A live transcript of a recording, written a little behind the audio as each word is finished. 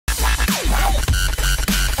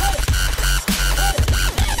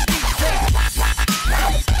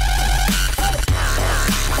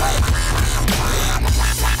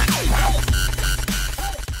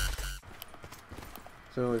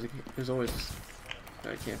There's always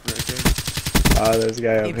I can't right there. Oh, there's a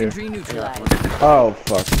guy over here. Neutralized. Oh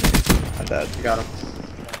fuck me! I'm dead. You got him.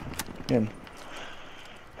 Him.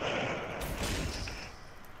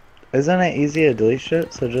 Isn't it easy to delete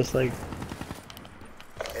shit? So just like.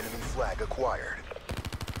 Enemy flag acquired.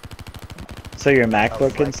 So your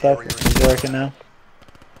MacBook and stuff is working now?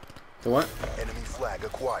 The what? Enemy flag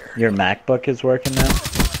acquired. Your MacBook is working now?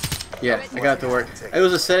 Yeah, I got it to work. It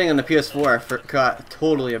was a setting on the PS4 I forgot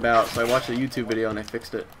totally about, so I watched a YouTube video and I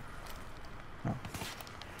fixed it.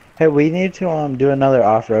 Hey, we need to do another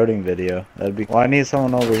off-roading video. That'd be. Well, I need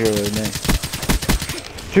someone over here with me.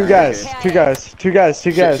 Two guys.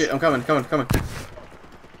 Shit, I'm coming.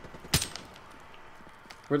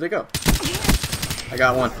 Where'd they go? I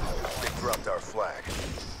got one. They dropped our flag.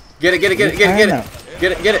 Get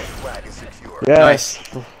it. Flag is secure. Yes. Nice.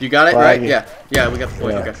 You got it, right? Yeah, we got the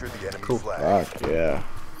point. Yeah. Okay. Capture the enemy Cool. flag. Fuck yeah.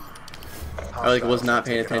 I like was not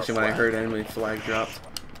paying attention when I heard enemy flag dropped.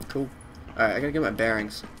 Cool. Alright, I gotta get my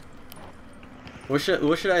bearings. What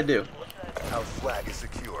should I do? Our flag is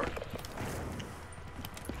secure.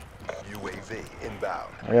 UAV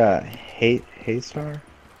inbound. I got Haystar?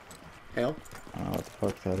 Hail? I don't know what the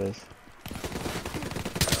fuck that is.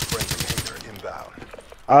 Friendly hater inbound.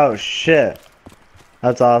 Oh shit.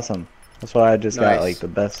 That's awesome. That's why I just got Nice. like the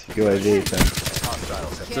best UAV thing.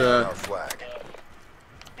 Hostiles have It's, taken our flag.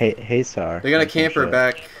 Haystar. They got a or some camper shit.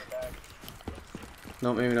 back.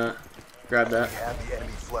 No, maybe not. Grab that. We have the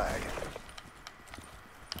enemy flag.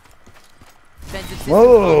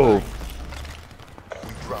 Whoa!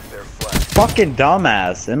 We dropped their flag. Fucking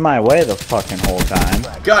dumbass in my way the fucking whole time.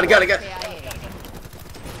 Got it.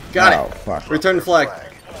 Got Oh it. fuck. Return the flag.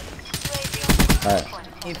 Alright.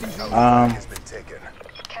 Has been taken.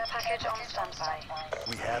 Care package on standby.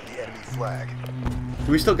 We have the enemy flag.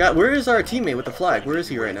 We still got. Where is our teammate with the flag? Where is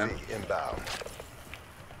he right now? Inbound.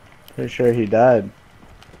 Pretty sure he died.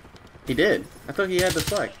 He did. I thought he had the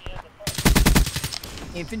flag.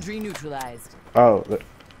 Infantry neutralized. Oh,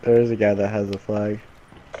 there's a guy that has a flag.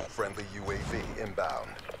 Friendly UAV inbound.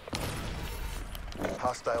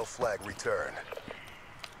 Hostile flag returned.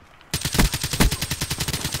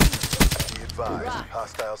 Be advised,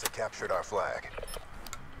 hostiles have captured our flag.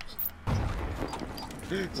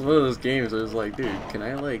 It's one of those games where it's like, dude, can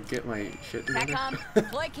I like get my shit together? TACOM,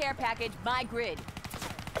 deploy care package, my grid.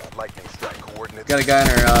 Lightning strike coordinates. Got a guy in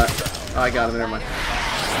our, oh, I got him, never mind.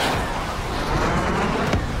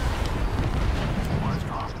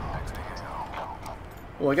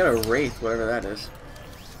 Oh, I got a Wraith, whatever that is.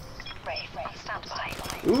 Wraith on standby.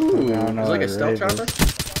 Ooh, I don't know it's like a what a stealth Wraith chopper? is.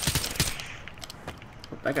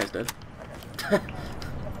 Oh, that guy's dead.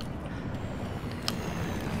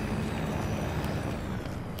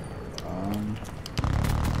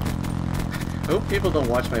 I hope people don't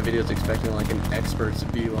watch my videos expecting like an expert's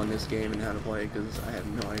view on this game and how to play, because I have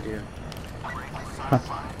no idea.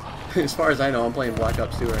 As far as I know, I'm playing Black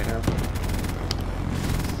Ops 2 right now.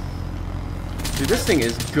 Dude, this thing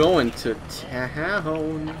is going to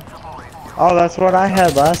town. Oh, that's what I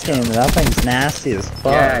had last game. That thing's nasty as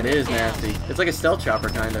fuck. Yeah, it is nasty. It's like a stealth chopper,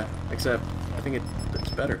 kinda. Except, I think it's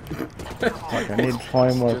better. Fuck, I need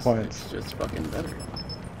 20 more points. It's just fucking better.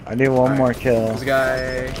 I need one more kill. There's a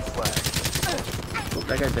guy. Oh,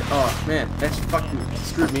 that guy's dead. Oh man, that's fucking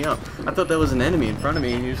screwed me up. I thought that was an enemy in front of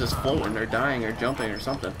me and he was just floating or dying or jumping or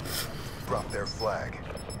something. Drop their flag.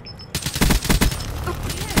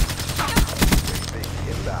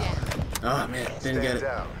 Oh man, didn't get it.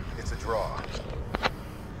 Down. It's a draw.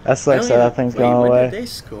 That sucks that that thing's going When away. did they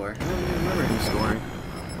score? I don't even remember him scoring.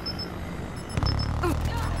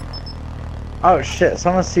 Oh shit,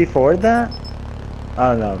 someone C4'd that?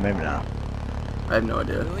 Oh no, maybe not. I have no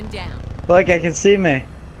idea. Going down. Look, I can see me.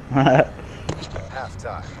 Half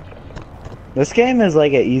time. This game is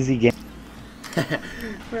like an easy game.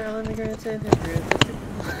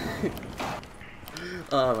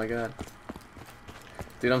 Oh my god.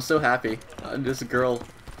 Dude, I'm so happy. This girl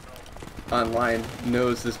online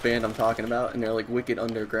knows this band I'm talking about, and they're like wicked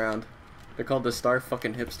underground. They're called the Star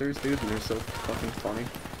fucking Hipsters, dude, and they're so fucking funny.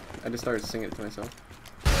 I just started singing it to myself.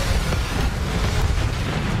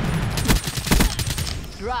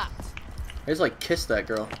 Dropped. I just like kissed that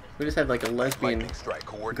girl. We just had like a lesbian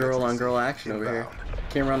girl on girl action over here.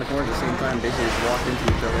 Came around the corner at the same time, basically just walked into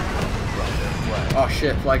each other. Oh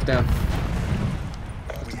shit, flag's down.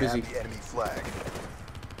 It's busy. The enemy flag.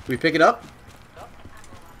 We pick it up?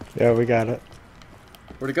 Yeah, we got it.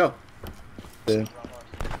 Where'd it go? Dude.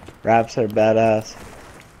 Raps are badass.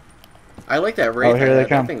 I like that Wraith. Oh, here they that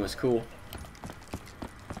come. thing was cool.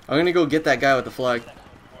 I'm gonna go get that guy with the flag.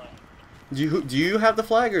 Do you have the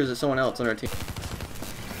flag, or is it someone else on our team? We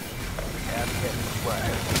have the enemy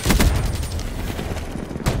flag.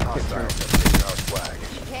 Hostiles have taken our flag.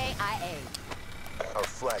 KIA. Our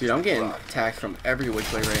flag. Dude, I'm getting attacked from every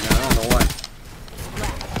which way right now. I don't know why.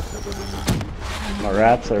 My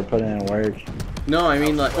rats are putting in work. No, I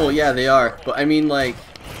mean like, oh yeah, they are. But I mean like,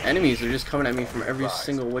 enemies are just coming at me from every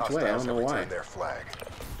single which way. I don't know why. Their flag.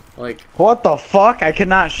 Like, What the fuck? I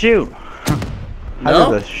cannot shoot.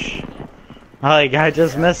 no? Like, I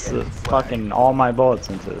just missed fucking all my bullets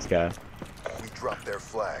into this guy. We dropped their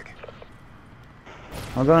flag.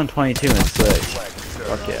 I'm going 22 and 6. Flag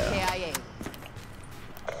returned. Fuck yeah. KIA.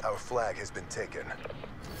 Our flag has been taken.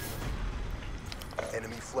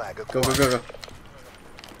 Enemy flag Go, acquired. go, go, go.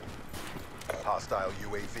 Hostile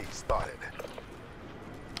UAV spotted.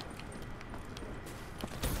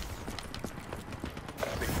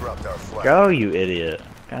 They dropped our flag. Go, you idiot.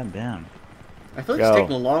 God damn. I feel like Go. it's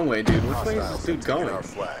taking a long way, dude. Which way is Hostiles this dude have taken going? our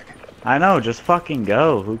flag. I know, just fucking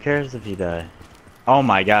go. Who cares if you die? Oh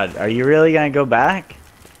my god, are you really gonna go back?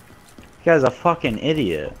 You guy's a fucking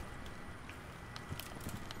idiot.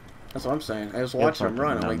 That's what I'm saying. I just You're watched him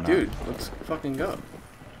run. I'm fucking like, dumb, dude, let's fucking go.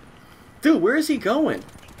 Dude, where is he going?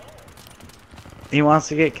 He wants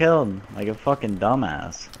to get killed, like a fucking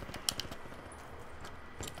dumbass.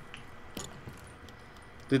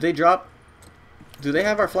 Did they drop? Do they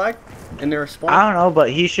have our flag in their spawn? I don't know,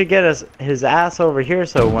 but he should get his ass over here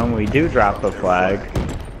so when we do drop the flag,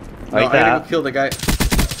 No, like I gotta go that. kill the guy.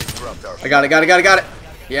 They dropped our I got it.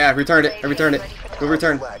 Yeah, returned it. I returned it. Go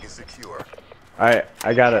return. flag is secure. Alright,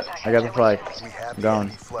 I got it. I got the flag. We have the Gone.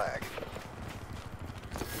 enemy flag.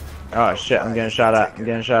 Oh shit, I'm getting shot at. I'm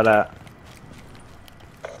getting shot at.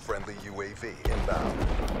 Friendly UAV inbound.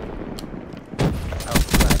 Our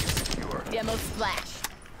flag is secure. Demo splash.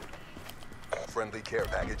 Friendly care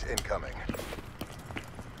package incoming.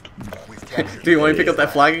 We've captured Do you want me to pick up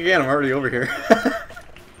that flag again? I'm already over here.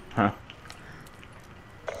 Huh.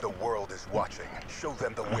 The world is watching. Show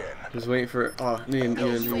them the win. Just waiting for. Oh, need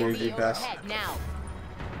UAV pass. overhead now.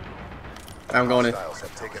 I'm going in. Hostiles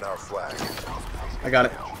have taken our flag. I got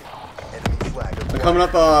it. Enemy flag I'm acquired. coming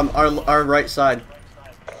up our right side.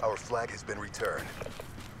 Our flag has been returned.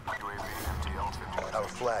 Our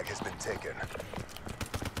flag has been taken.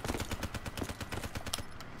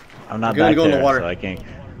 I'm not I'm gonna back go in the there, water. so I can't.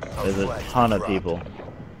 Our There's a flag has ton been of dropped. people.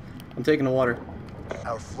 I'm taking the water.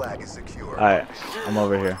 Our flag is secure. Alright, I'm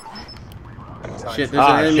over here. Time Shit, to there's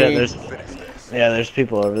Ah, an shit, enemy. there's. finish this. Yeah, there's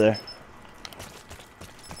people over there.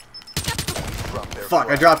 Drop their Fuck, I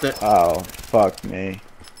flag. dropped it. Oh, fuck me.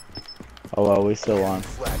 Oh well, we still won.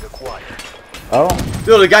 Flag acquired. Oh,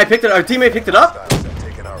 Dude, the guy picked it. Our teammate picked it up. Hostiles have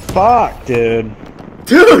taken our flag. fuck, dude.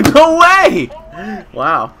 Dude, no way!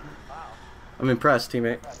 Wow. I'm impressed,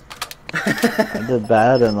 teammate. I did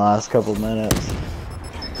bad in the last couple minutes.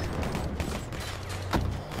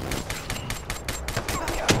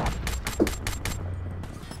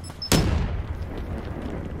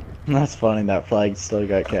 That's funny, that flag still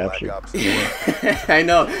got Black captured. Ops 4. I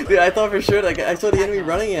know. Dude, I thought for sure, like, I saw the enemy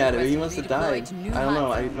running at it. He Rest must have will be died. deployed to new I don't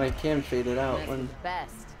know. hunts. My cam faded out. Rest When... is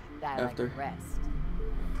best. Die After. like the rest.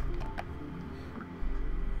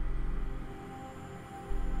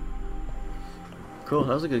 Cool,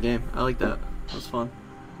 that was a good game. I like that. That was fun.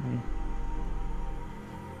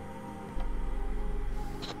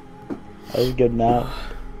 That was a good map.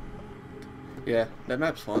 Yeah, that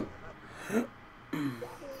map's fun.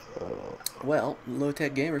 Well,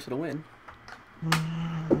 LoTek Gamers for the win.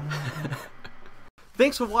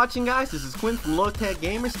 Thanks for watching, guys. This is Quinn from LoTek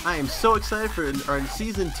Gamers. I am so excited for our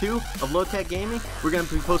Season 2 of LoTek Gaming. We're going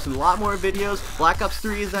to be posting a lot more videos. Black Ops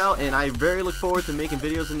 3 is out, and I very look forward to making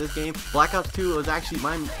videos in this game. Black Ops 2 was actually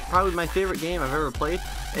probably my favorite game I've ever played.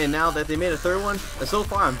 And now that they made a third one, so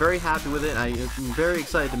far I'm very happy with it. I'm very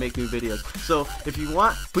excited to make new videos. So if you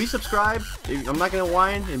want, please subscribe. I'm not going to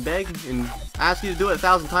whine and beg and ask you to do it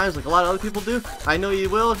 1,000 times like a lot of other people do. I know you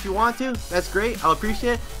will if you want to. That's great. I'll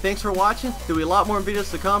appreciate it. Thanks for watching. There'll be a lot more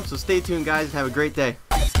videos to come, so stay tuned, guys, and have a great day.